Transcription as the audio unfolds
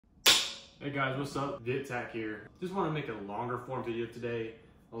Hey guys, what's up? VidTac here. Just want to make a longer form video today,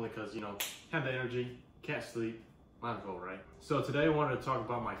 only because, have the energy, can't sleep, might as well, right? So today I wanted to talk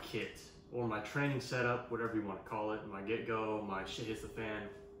about my kit, or my training setup, whatever you want to call it, my get-go, my shit hits the fan,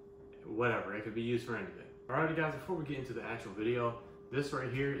 whatever, it could be used for anything. Alrighty guys, before we get into the actual video, this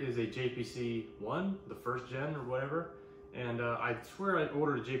right here is a JPC 1, the first gen or whatever, and I swear I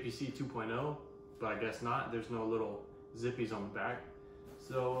ordered a JPC 2.0, but I guess not. There's no little zippies on the back.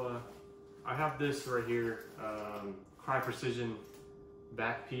 So I have this right here, Crye Precision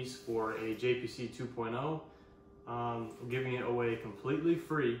back piece for a JPC 2.0. I'm giving it away completely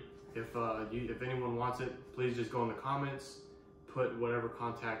free. If anyone wants it, please just go in the comments, put whatever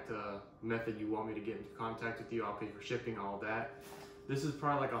contact method you want me to get into contact with you. I'll pay for shipping, all that. This is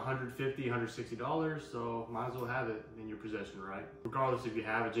probably like $150, $160, so might as well have it in your possession, right? Regardless if you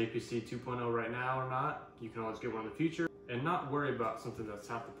have a JPC 2.0 right now or not, you can always get one in the future and not worry about something that's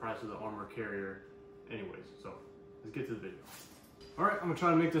half the price of the armor carrier anyways. So let's get to the video. All right, I'm gonna try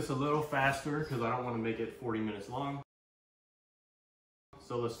to make this a little faster because I don't want to make it 40 minutes long.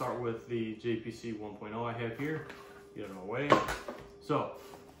 So let's start with the JPC 1.0 I have here. Get it away. So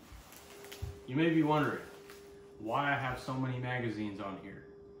you may be wondering why I have so many magazines on here.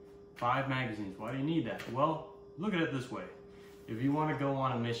 5 magazines, why do you need that? Well, look at it this way. If you want to go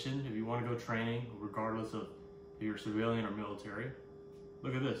on a mission, if you want to go training, regardless of if you're civilian or military,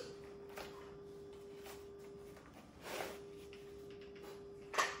 look at this.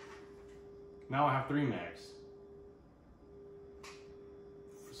 Now I have 3 mags.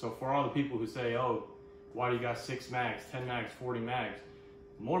 So for all the people who say, oh, why do you got 6 mags, 10 mags, 40 mags?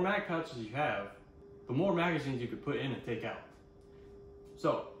 The more mag pouches you have, the more magazines you could put in and take out.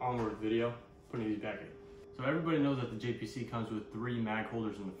 So, onward with the video, putting these back in. So everybody knows that the JPC comes with 3 mag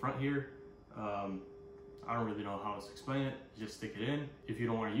holders in the front here. I don't really know how else to explain it. You just stick it in. If you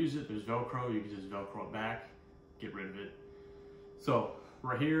don't want to use it, there's Velcro. You can just Velcro it back, get rid of it. So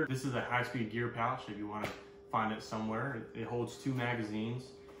right here, this is a high-speed gear pouch if you want to find it somewhere. It holds 2 magazines.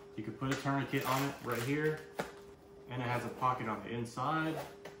 You could put a tourniquet on it right here, and it has a pocket on the inside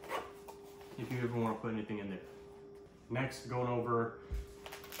if you ever want to put anything in there. Next, going over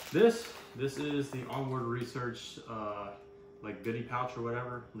this is the Onward Research like biddy pouch or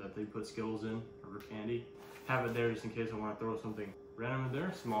whatever that they put Skittles in or candy. Have it there just in case I want to throw something random in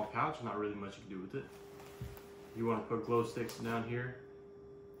there. Small pouch, not really much you can do with it. You want to put glow sticks down here.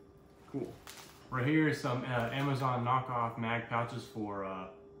 Cool. Right here is some Amazon knockoff mag pouches for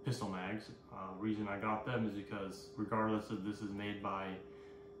pistol mags. Reason I got them is because regardless if this is made by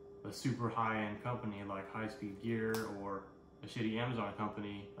a super high-end company like High Speed Gear or a shitty Amazon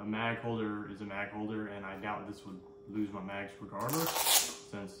company, a mag holder is a mag holder, and I doubt this would lose my mags regardless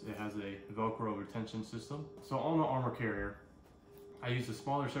since it has a Velcro retention system. So on the armor carrier, I use the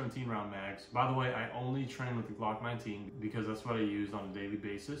smaller 17 round mags. By the way, I only train with the Glock 19 because that's what I use on a daily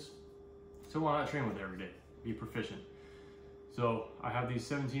basis. So why not train with it every day? Be proficient. So I have these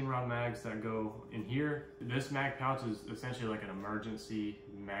 17 round mags that go in here. This mag pouch is essentially like an emergency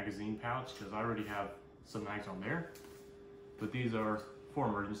magazine pouch because I already have some mags on there. But these are for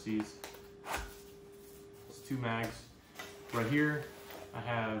emergencies. It's 2 mags. Right here, I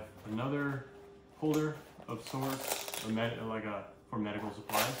have another holder of sorts, for medical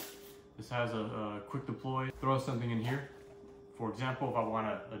supplies. This has a quick deploy. Throw something in here. For example, if I want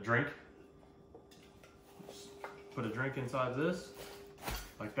a drink, put a drink inside this,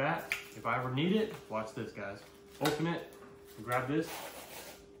 like that. If I ever need it, watch this guys. Open it, grab this.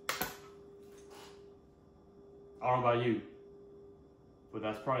 I don't know about you, but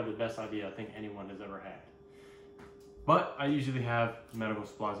that's probably the best idea I think anyone has ever had. But I usually have medical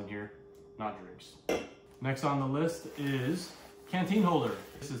supplies in here, not drinks. Next on the list is canteen holder.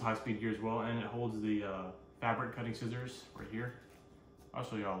 This is high speed gear as well, and it holds the fabric cutting scissors right here. I'll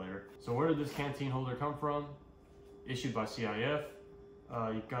show you all later. So where did this canteen holder come from? Issued by CIF.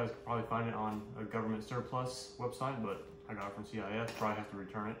 You guys could probably find it on a government surplus website, but I got it from CIF. Probably have to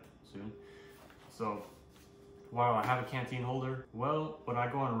return it soon. So why do I have a canteen holder? Well, when I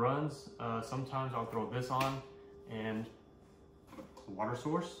go on runs, sometimes I'll throw this on and a water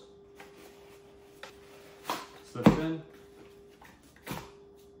source. Slips in.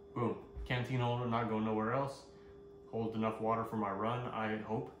 Boom. Canteen holder, not going nowhere else. Holds enough water for my run, I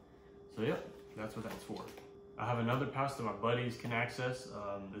hope. So yep, that's what that's for. I have another pouch that my buddies can access.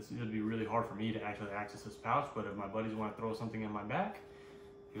 This is going to be really hard for me to actually access this pouch, but if my buddies want to throw something in my back,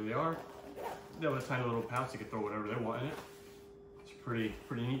 here they are. They have a tiny little pouch, they can throw whatever they want in it. It's pretty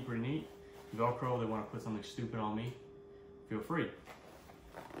neat. Velcro, they want to put something stupid on me, feel free.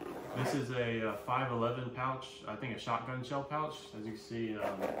 This is a 511 pouch, I think a shotgun shell pouch. As you can see,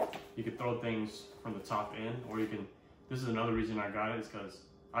 you can throw things from the top in, or you can, this is another reason I got it, is because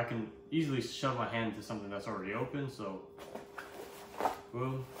I can easily shove my hand into something that's already open. So,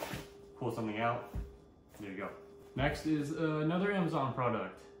 boom, pull something out, there you go. Next is another Amazon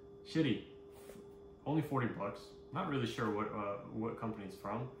product, Shitty, only 40 bucks. Not really sure what company it's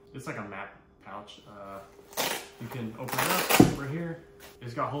from. It's like a map pouch. You can open it up over here.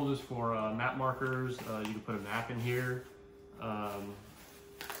 It's got holders for map markers. You can put a map in here. Open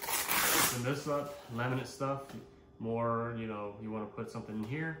this up, laminate stuff. More, you know, you want to put something in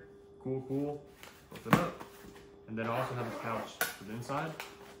here. Cool. Open it up. And then I also have a pouch for the inside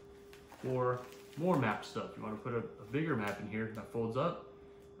for more map stuff. You want to put a bigger map in here that folds up.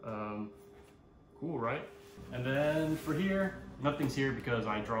 Cool, right? And then for here, nothing's here because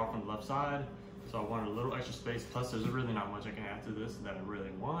I draw from the left side. So I wanted a little extra space. Plus there's really not much I can add to this that I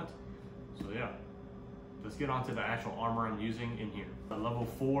really want. So yeah, let's get on to the actual armor I'm using in here. The level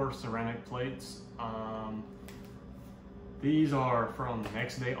 4 ceramic plates. These are from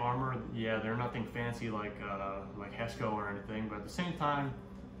Next Day Armor. Yeah, they're nothing fancy like Hesco or anything, but at the same time,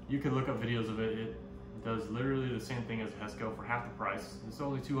 you could look up videos of it. It does literally the same thing as Hesco for half the price. It's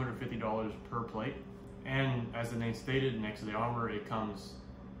only $250 per plate. And as the name stated, Next Day Armor, it comes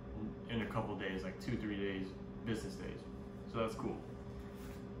in a couple days, like 2-3 days, business days. So that's cool.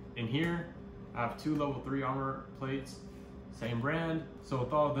 In here, I have 2 level 3 armor plates, same brand. So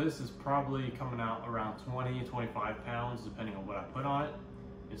with all this, is probably coming out around 20-25 pounds, depending on what I put on it.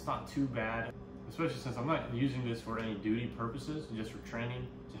 It's not too bad, especially since I'm not using this for any duty purposes, just for training,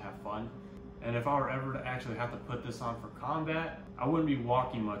 to have fun. And if I were ever to actually have to put this on for combat, I wouldn't be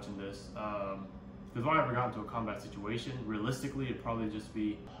walking much in this. If I ever got into a combat situation, realistically, it'd probably just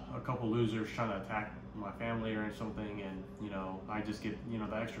be a couple losers trying to attack my family or something, and you know, I just get, you know,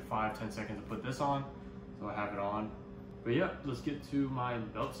 the extra 5-10 seconds to put this on, so I have it on. But yeah, let's get to my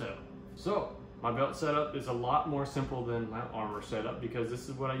belt setup. So my belt setup is a lot more simple than my armor setup because this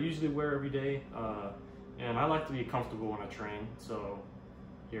is what I usually wear every day, and I like to be comfortable when I train. So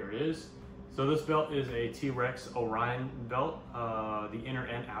here it is. So this belt is a T-Rex Orion belt, the inner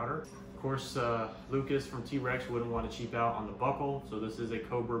and outer. Of course, Lucas from T-Rex wouldn't want to cheap out on the buckle, so this is a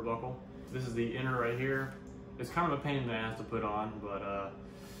Cobra buckle. This is the inner right here. It's kind of a pain in the ass to put on, but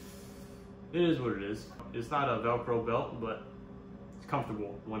it is what it is. It's not a Velcro belt, but it's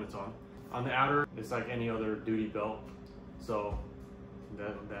comfortable when it's on. On the outer, it's like any other duty belt, so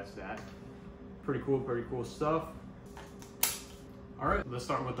that's that. Pretty cool stuff. All right, let's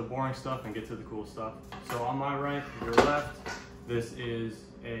start with the boring stuff and get to the cool stuff. So on my right, your left, this is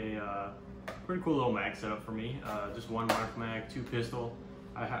a pretty cool little mag setup for me. Just one mark mag, 2 pistol.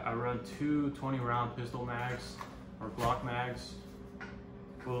 I run 2 20-round pistol mags or Glock mags,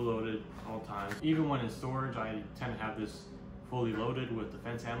 fully loaded all times. Even when in storage, I tend to have this fully loaded with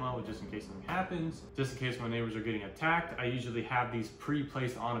defense ammo just in case something happens. Just in case my neighbors are getting attacked, I usually have these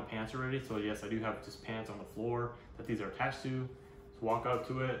pre-placed on a pants already. So yes, I do have just pants on the floor that these are attached to. Just walk up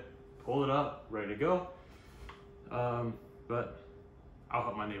to it, pull it up, ready to go. But I'll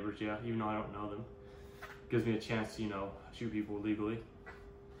help my neighbors, yeah, even though I don't know them. Gives me a chance to, you know, shoot people legally.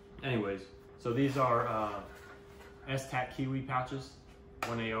 Anyways, so these are S-Tac Kiwi pouches,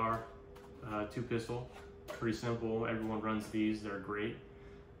 1 AR, 2 pistol. Pretty simple, everyone runs these, they're great.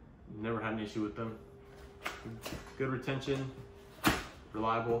 Never had an issue with them. Good retention,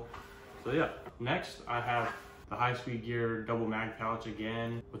 reliable. So yeah, next I have the High Speed Gear double mag pouch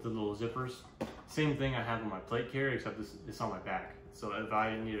again with the little zippers. Same thing I have on my plate carrier, except it's on my back. So if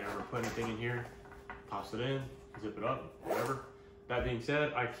I need to ever put anything in here, toss it in, zip it up, whatever. That being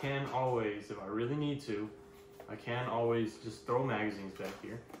said, I can always, if I really need to, I can always just throw magazines back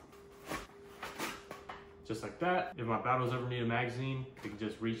here. Just like that. If my battles ever need a magazine, they can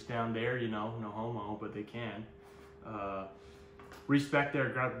just reach down there, you know, no homo, but they can. Reach back there,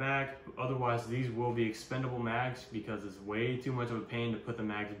 grab the mag. Otherwise, these will be expendable mags because it's way too much of a pain to put the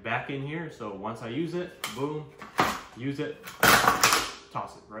mags back in here. So once I use it, boom, use it,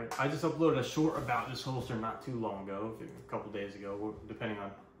 toss it, right? I just uploaded a short about this holster not too long ago, a couple days ago, depending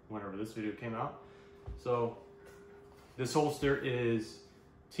on whenever this video came out. So this holster is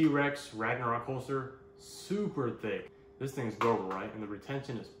T-Rex Ragnarok holster, super thick. This thing is durable, right? And the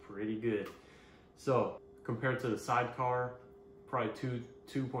retention is pretty good. So compared to the sidecar, probably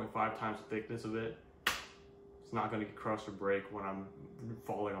 2.5 times the thickness of it. It's not gonna get crushed or break when I'm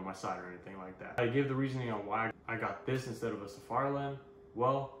falling on my side or anything like that. I give the reasoning on why I got this instead of a Safari.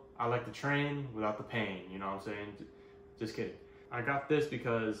 Well, I like to train without the pain, you know what I'm saying? Just kidding. I got this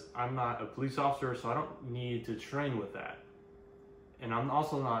because I'm not a police officer, so I don't need to train with that. And I'm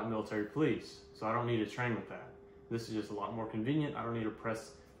also not military police, so I don't need to train with that. This is just a lot more convenient. I don't need to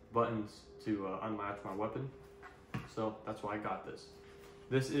press buttons to unlatch my weapon. So that's why I got this.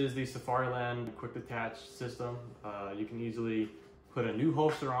 This is the Safariland quick detach system. You can easily put a new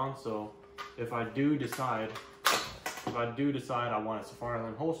holster on. So if I do decide I want a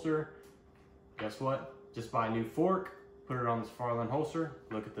Safariland holster, guess what? Just buy a new fork, put it on the Safariland holster.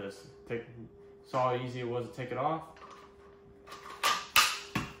 Look at this. Saw how easy it was to take it off.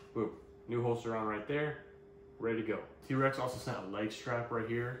 Boom. New holster on right there. Ready to go. T-Rex also sent a leg strap right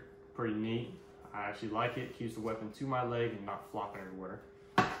here. Pretty neat. I actually like it. Keeps the weapon to my leg and not flopping everywhere.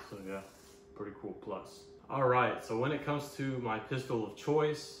 So yeah, pretty cool plus. All right, so when it comes to my pistol of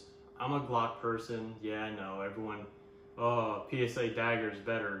choice, I'm a Glock person. Yeah, I know, everyone, oh, PSA dagger is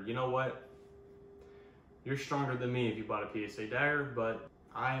better. You know what? You're stronger than me if you bought a PSA dagger, but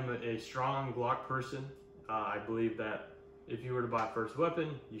I am a strong Glock person. I believe that if you were to buy a first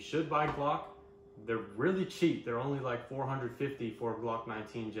weapon, you should buy Glock. They're really cheap. They're only like $450 for a Glock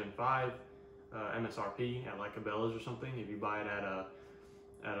 19 Gen 5 MSRP at like Cabela's or something. If you buy it at a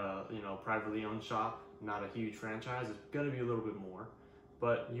privately owned shop, not a huge franchise, it's gonna be a little bit more.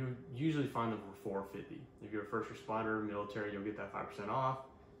 But you usually find them for $450. If you're a first responder, military, you'll get that 5% off.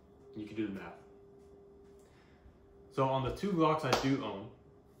 You can do the math. So on the two Glocks I do own,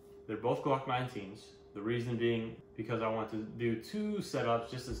 they're both Glock 19s. The reason being because I want to do two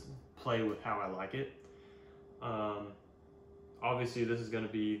setups just to play with how I like it. Obviously this is going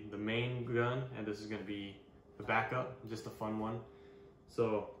to be the main gun and this is going to be the backup, just a fun one.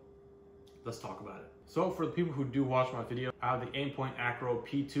 So let's talk about it. So for the people who do watch my video, I have the Aimpoint Acro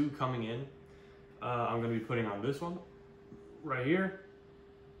P2 coming in. I'm going to be putting on this one right here.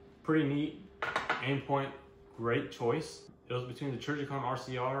 Pretty neat. Aimpoint, great choice. It was between the Trijicon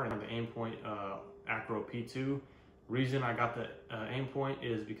RCR and the Aimpoint Acro P2. Reason I got the Aimpoint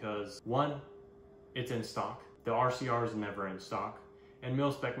is because one, it's in stock. The RCR is never in stock. And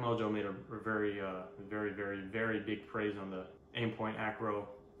Mil-Spec Mojo made a very big praise on the Aimpoint Acro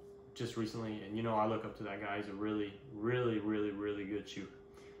just recently. And you know, I look up to that guy. He's a really good shooter.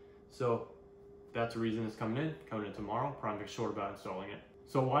 So that's the reason it's coming in tomorrow. Probably make short about installing it.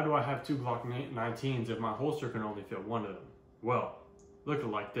 So why do I have two Glock 19s if my holster can only fit one of them? Well, look at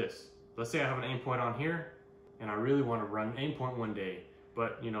it like this. Let's say I have an Aimpoint on here and I really want to run Aimpoint one day,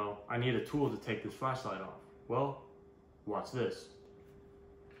 but you know, I need a tool to take this flashlight off. Well, watch this.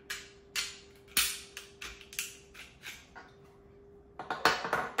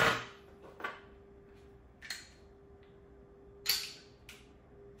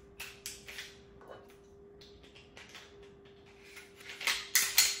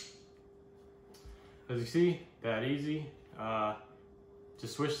 As you see, that easy.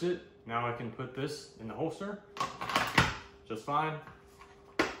 Just switched it. Now I can put this in the holster just fine.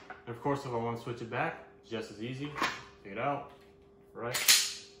 And of course, if I want to switch it back, just as easy. Take it out, right?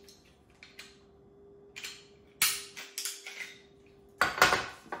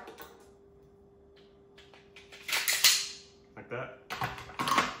 Like that.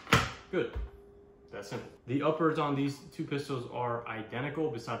 Good. That's simple. The uppers on these two pistols are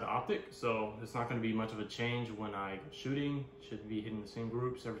identical beside the optic, so it's not going to be much of a change when I go shooting. Should be hitting the same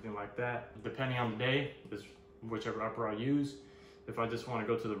groups, everything like that. Depending on the day, whichever upper I use. If I just want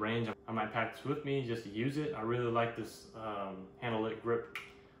to go to the range, I might pack this with me just to use it. I really like this handle-it grip,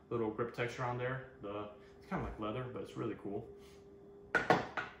 little grip texture on there. It's kind of like leather, but it's really cool.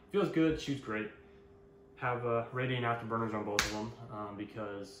 Feels good, shoots great. Have radiant afterburners on both of them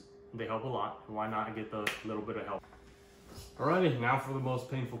because they help a lot. Why not get the little bit of help? Alrighty, now for the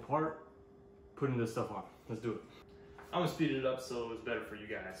most painful part, putting this stuff on. Let's do it. I'm gonna speed it up so it's better for you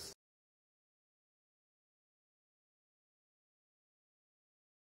guys.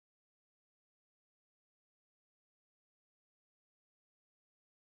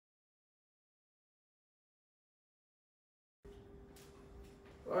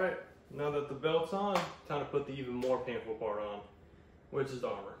 Alright, now that the belt's on, time to put the even more painful part on, which is the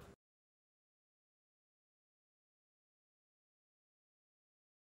armor.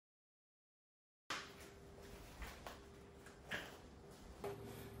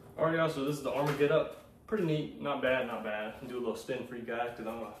 Alright y'all, so this is the armor get up. Pretty neat, not bad, not bad. Do a little spin for you guys because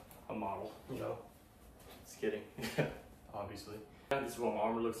I'm a model, you know. Just kidding, obviously. This is what my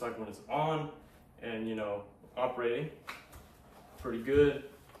armor looks like when it's on and, you know, operating. Pretty good,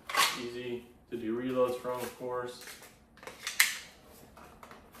 easy to do reloads from, of course.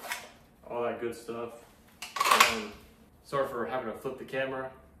 All that good stuff. Sorry for having to flip the camera.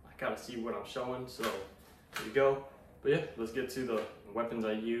 I gotta see what I'm showing, so there you go. But yeah, let's get to the weapons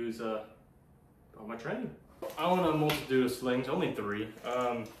I use on my training. I own a multitude of slings, only 3.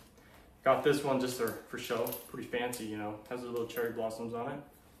 Got this one just for show, pretty fancy, you know, has the little cherry blossoms on it.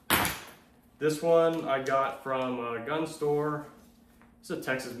 This one I got from a gun store. It's a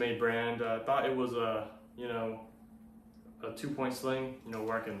Texas-made brand. I thought it was a 2-point sling, you know,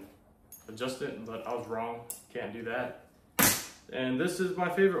 where I can adjust it, but I was wrong. Can't do that. And this is my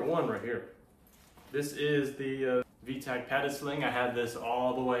favorite one right here. This is the V-Tac padded sling. I had this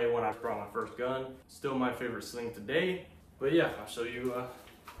all the way when I brought my first gun. Still my favorite sling today. But yeah, I'll show you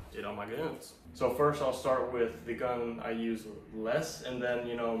it on my guns. So first I'll start with the gun I use less, and then,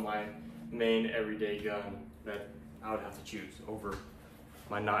 you know, my main everyday gun that I would have to choose over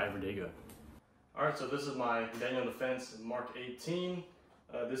my not everyday gun. All right, so this is my Daniel Defense Mark 18.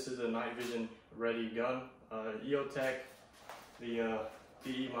 This is a night vision ready gun. EOTech, the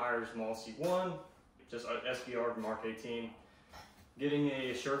D.E. Myers Mall C1, just SBR Mark 18. Getting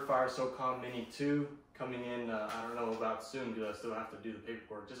a Surefire SOCOM Mini 2 coming in, I don't know about soon because I still have to do the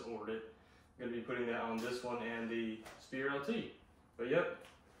paperwork, just ordered it. I'm gonna be putting that on this one and the Spear LT. But yep,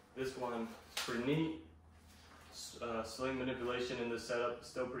 this one is pretty neat. Sling manipulation in this setup is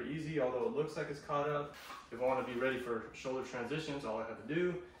still pretty easy, although it looks like it's caught up. If I want to be ready for shoulder transitions, all I have to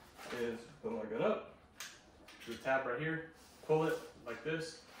do is put my gun up, do a tap right here, pull it like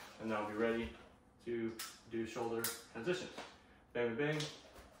this, and I'll be ready to do shoulder transitions. Bang, bang,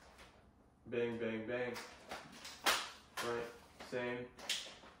 bang, bang, bang. Right, same,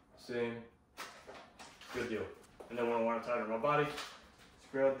 good deal. And then when I want to tighten my body,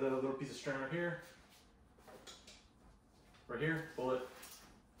 just grab the little piece of string right here, pull it,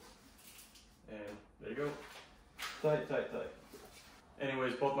 and there you go. Tight, tight, tight.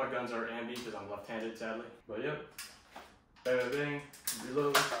 Anyways, both my guns are ambi because I'm left-handed, sadly. But yep, bang, bang, bang,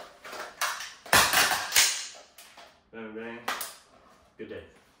 reload, bang, bang, good day.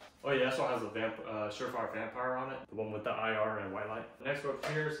 Oh yeah, this one has a Surefire Vampire on it, the one with the IR and white light. Next up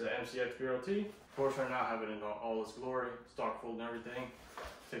here is the MCX Spear LT. Of course, right now I have it in all its glory, stock full and everything.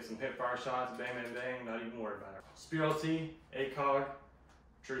 Take some hip fire shots, bang, bang, bang, not even worried about it. Spear LT, ACOG,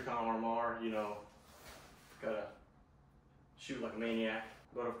 Tricon RMR, you know, gotta shoot like a maniac.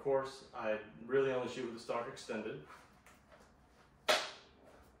 But of course, I really only shoot with the stock extended.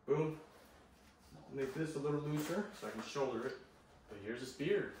 Boom. Make this a little looser so I can shoulder it. But here's the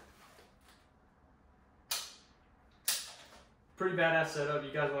spear. Pretty badass setup.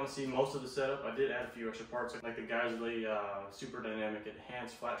 You guys want to see most of the setup. I did add a few extra parts like the Geisley Super Dynamic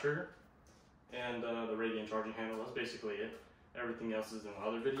Enhanced Flat Trigger and the Radiant Charging Handle. That's basically it. Everything else is in my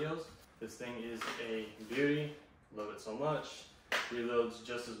other videos. This thing is a beauty. Love it so much. Reloads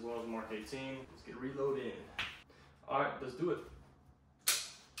just as well as Mark 18. Let's get reload in. Alright, let's do it.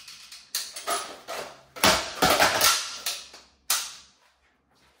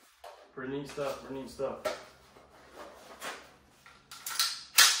 Pretty neat stuff, pretty neat stuff.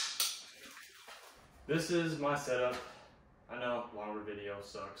 This is my setup. I know, longer video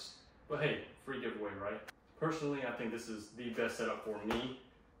sucks. But hey, free giveaway, right? Personally, I think this is the best setup for me.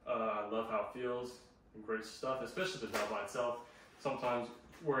 I love how it feels. Great stuff, especially the job by itself. Sometimes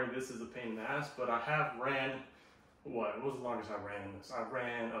wearing this is a pain in the ass, but I have ran, what was the longest I ran in this? I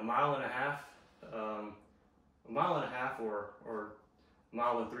ran a mile and a half or a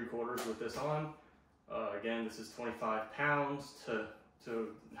mile and 3/4 with this on. Again, this is 25 pounds to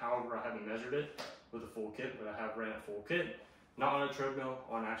however I haven't measured it with a full kit, but I have ran a full kit. Not on a treadmill,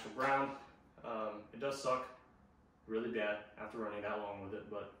 on actual ground. It does suck really bad after running that long with it,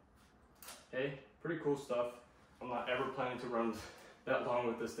 but hey, pretty cool stuff. I'm not ever planning to run that long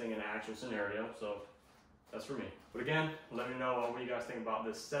with this thing in an actual scenario, so that's for me. But again, let me know what you guys think about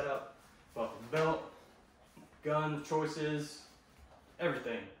this setup, about the belt, gun choices,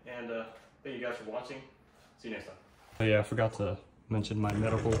 everything. And thank you guys for watching. See you next time. Oh yeah, I forgot to mention my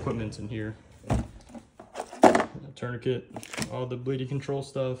medical equipment's in here. Tourniquet, all the bleeding control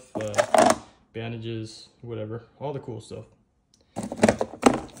stuff, bandages, whatever, all the cool stuff.